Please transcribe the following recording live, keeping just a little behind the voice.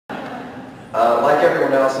Like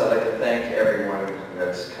everyone else, I'd like to thank everyone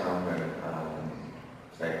that's come and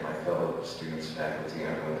thank my fellow students, faculty,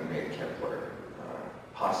 and everyone that made Kepler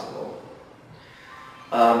possible.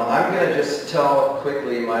 I'm going to just tell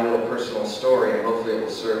quickly my little personal story, and hopefully it will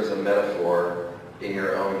serve as a metaphor in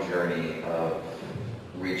your own journey of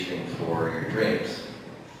reaching for your dreams.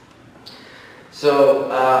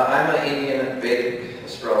 So I'm an Indian Vedic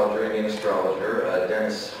astrologer,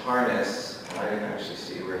 Dennis Harness. I didn't actually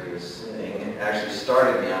see where he was sitting. Actually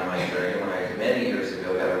started me on my journey when I, many years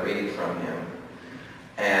ago, got a reading from him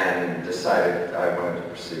and decided I wanted to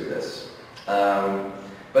pursue this.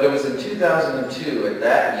 But it was in 2002 at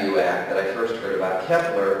that UAC that I first heard about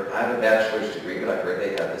Kepler. I have a bachelor's degree, but I heard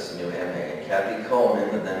they had this new MA. And Kathy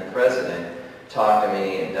Coleman, the then president, talked to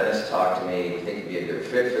me, and Dennis talked to me. We think you'd be a good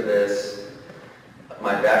fit for this.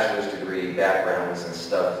 My bachelor's degree background was in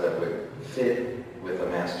stuff that would fit with a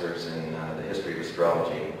master's in the history of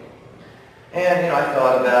astrology. And, I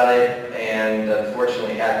thought about it, and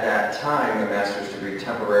unfortunately at that time, the master's degree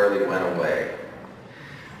temporarily went away.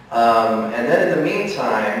 And then in the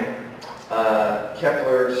meantime,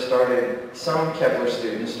 some Kepler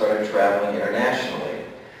students started traveling internationally.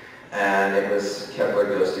 And it was Kepler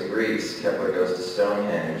goes to Greece, Kepler goes to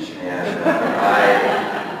Stonehenge, and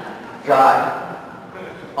I got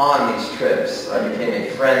on these trips. I became a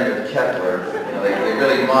friend of Kepler. They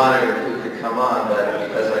really monitored who could come on, but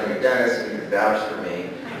because I knew Dennis and he could vouch for me,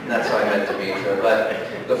 and that's how I met Demetra.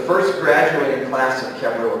 But the first graduating class of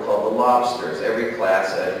Kepler were called the Lobsters. Every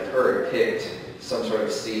class, as you've heard, picked some sort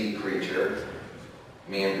of seed creature.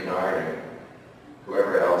 Me and Bernard and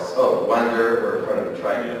whoever else. Oh, Wonder were part of the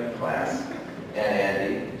Triton class. And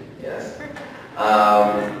Andy, yes.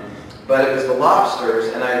 But it was the Lobsters,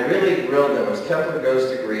 and I really grilled them. It was Kepler goes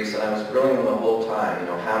to Greece, and I was grilling them the whole time.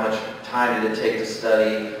 How much time did it take to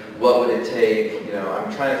study? What would it take?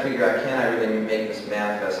 I'm trying to figure out, can I really make this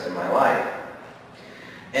manifest in my life?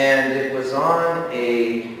 And it was on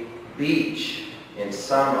a beach in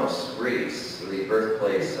Samos, Greece, the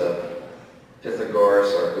birthplace of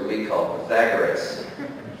Pythagoras, or who we call Pythagoras,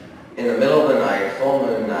 in the middle of the night, full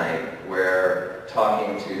moon night, where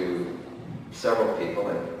talking to several people,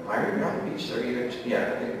 and Myri on the beach, I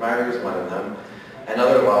think Myri was one of them, and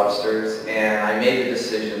other lobsters, and I made the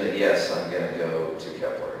decision that yes, I'm going to go to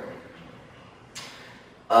Kepler.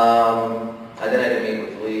 I then had to meet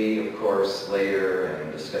with Lee, of course, later,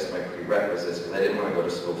 and discuss my prerequisites, because I didn't want to go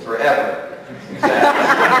to school forever. Exactly.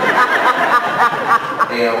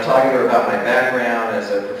 Talking to her about my background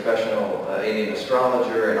as a professional Indian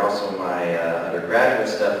astrologer and also my undergraduate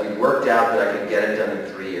stuff, we worked out that I could get it done in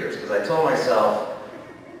 3 years. Because I told myself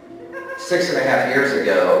 6.5 years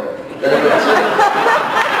ago that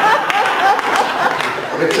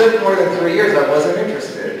if it took more than 3 years, I wasn't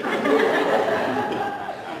interested.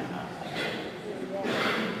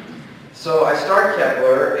 So I start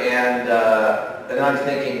Kepler, and I'm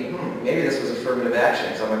thinking, maybe this was affirmative action,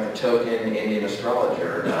 because I'm like the token Indian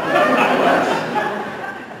astrologer.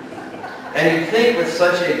 And you'd think with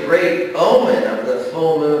such a great omen of the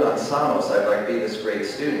full moon on Samos, I'd be this great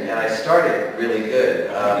student, and I started really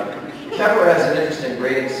good. Kepler has an interesting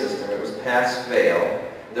grading system. It was pass-fail.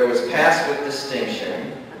 There was pass with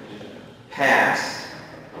distinction, pass,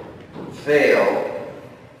 fail,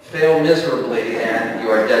 fail miserably, and you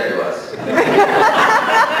are dead to us. And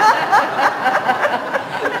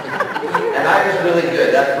I was really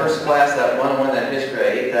good. That first class, that 101, that history, I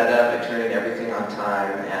ate that up. I turned in everything on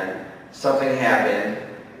time, and something happened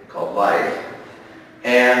called life,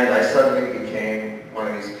 and I suddenly became one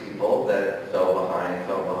of these people that fell behind,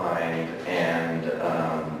 and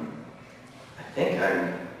I think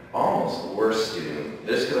I'm almost the worst student.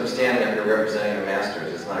 Just because I'm standing up here representing the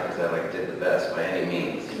masters, it's not because I did the best by any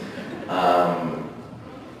means.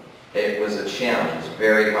 It was a challenge. It was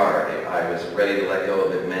very hard. I was ready to let go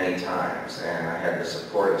of it many times, and I had the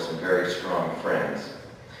support of some very strong friends.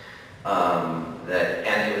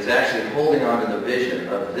 And it was actually holding on to the vision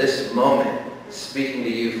of this moment, speaking to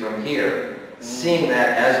you from here, seeing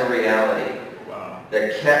that as a reality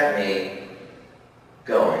that kept me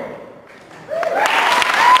going.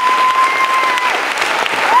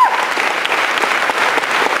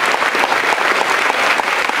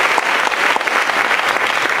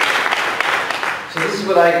 So this is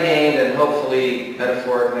what I gained, and hopefully,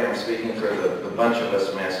 metaphorically, I'm speaking for the bunch of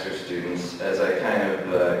us master students as I kind of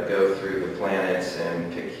go through the planets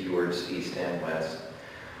and pick keywords east and west.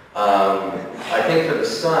 I think for the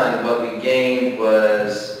sun, what we gained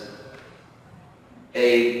was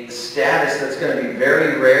a status that's going to be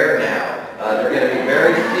very rare now. There are going to be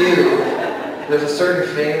very few. There's a certain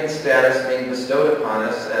fame and status being bestowed upon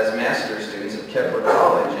us as master students at Kepler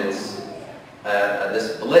College.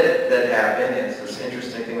 this blip that happened. It's this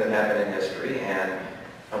interesting thing that happened in history, and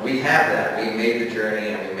we have that. We made the journey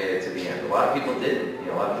and we made it to the end. A lot of people didn't. You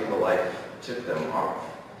know, a lot of people, life took them off.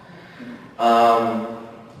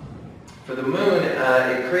 For the moon,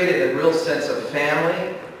 it created a real sense of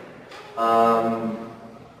family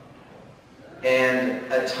and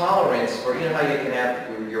a tolerance for, you know how you can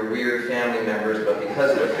have your weird family members, but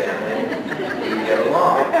because they're family, you get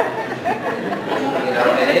along. You know,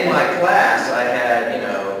 and in my class, I had, you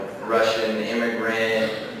know, Russian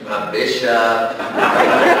immigrant, a bishop,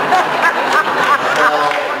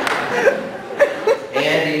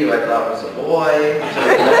 Andy, who I thought was a boy.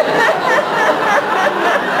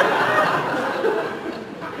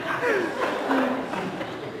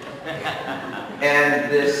 And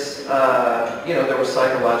this, you know, there were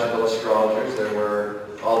psychological astrologers, there were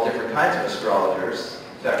all different kinds of astrologers.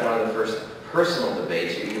 In fact, one of the first personal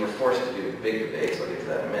debates, you were forced to do big debates, I'll get to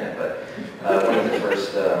that in a minute, but one of the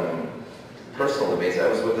first personal debates, I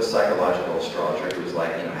was with a psychological astrologer who was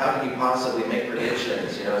like, you know, how can you possibly make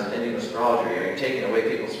predictions, you know, as an Indian astrologer, you know, you're taking away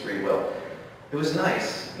people's free will. It was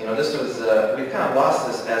nice. You know, this was, we've kind of lost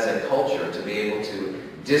this as a culture to be able to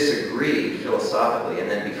disagree philosophically and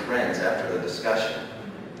then be friends after the discussion.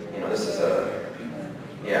 You know, this is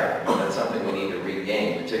that's something we need to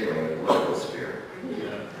regain, particularly in the political sphere.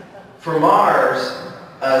 For Mars,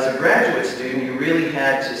 as a graduate student, you really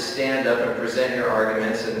had to stand up and present your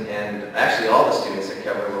arguments, and actually all the students at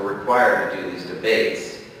Kepler were required to do these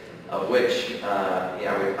debates, of which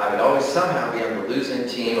I would always somehow be on the losing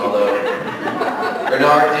team, although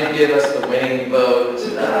Bernard did give us the winning vote,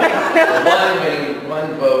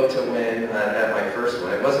 one vote to win at my first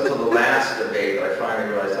one. It wasn't until the last debate that I finally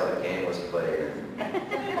realized how the game was played,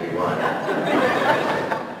 and we won.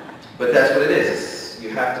 But that's what it is. You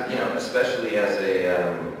have to, you know, especially as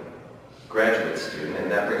a graduate student, and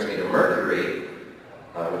that brings me to Mercury,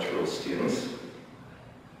 which rules students.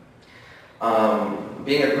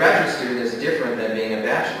 Being a graduate student is different than being a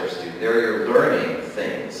bachelor student. There you're learning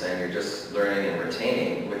things, and you're just learning and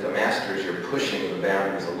retaining. With a master's, you're pushing the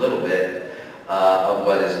boundaries a little bit of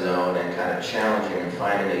what is known and kind of challenging and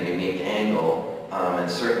finding a unique angle, and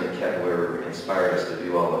certainly Kepler inspired us to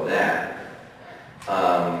do all of that.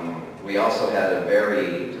 We also had a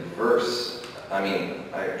very diverse, I mean,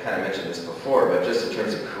 I kind of mentioned this before, but just in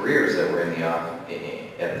terms of careers that were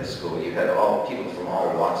at the school, you had all people from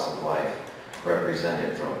all walks of life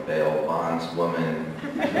represented, from bail bondswoman,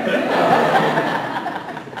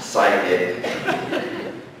 psychic,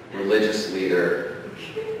 religious leader.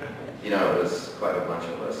 You know, it was quite a bunch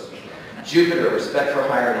of us. Jupiter, respect for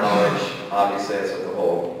higher knowledge. Obviously, that's what the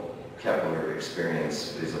whole Kepler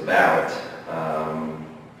experience is about.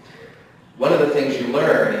 One of the things you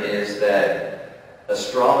learn is that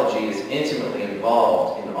astrology is intimately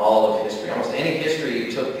involved in all of history. Almost any history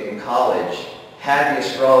you took in college had the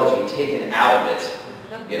astrology taken out of it,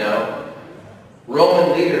 you know.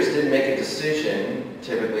 Roman leaders didn't make a decision,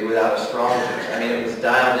 typically, without astrologers. I mean, it was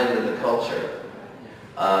dialed into the culture.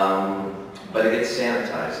 But it gets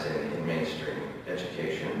sanitized in mainstream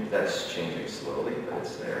education. That's changing slowly, but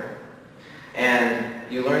it's there.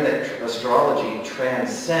 And you learn that astrology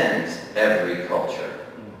transcends every culture.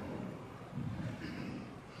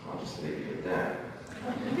 I'll just leave you with that.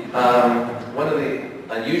 One of the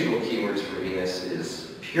unusual keywords for Venus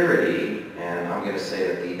is purity, and I'm going to say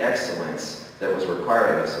that the excellence that was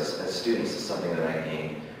required of us as students is something that I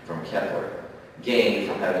gained from Kepler. Gained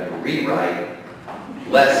from having to rewrite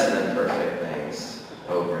less than perfect things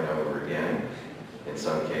over and over again, in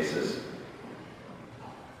some cases.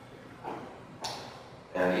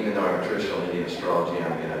 And even though I'm a traditional Indian astrology,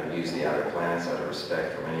 I'm going to use the outer planets out of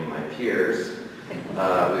respect for many of my peers. We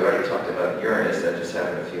already talked about Uranus, that just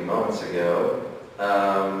happened a few moments ago.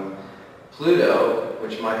 Pluto,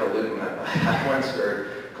 which Michael Luton, I once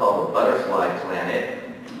heard, called the butterfly planet,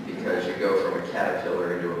 because you go from a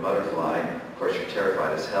caterpillar into a butterfly. Of course, you're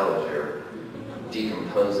terrified as hell as you're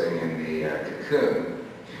decomposing in the cocoon.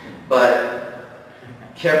 But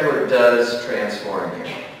Kepler does transform you.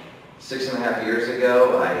 6.5 years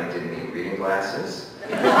ago, I didn't need reading glasses.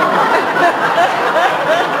 I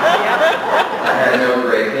had no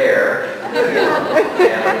gray hair,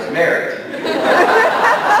 and I was married.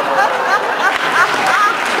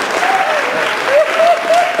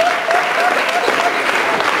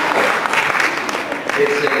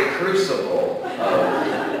 It's a crucible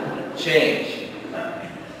of change.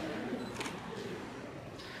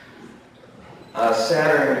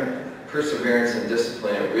 Saturn, perseverance and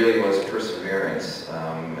discipline, it really was perseverance.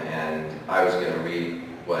 And I was going to read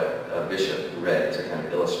what a bishop read to kind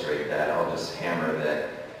of illustrate that. I'll just hammer that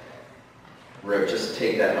wrote, just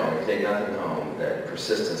take that home, you take nothing home, that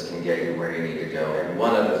persistence can get you where you need to go. And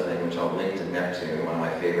one other thing, which I'll link to Neptune, one of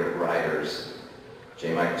my favorite writers,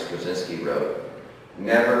 J. Michael Straczynski, wrote,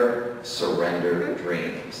 never surrender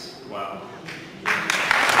dreams. Wow.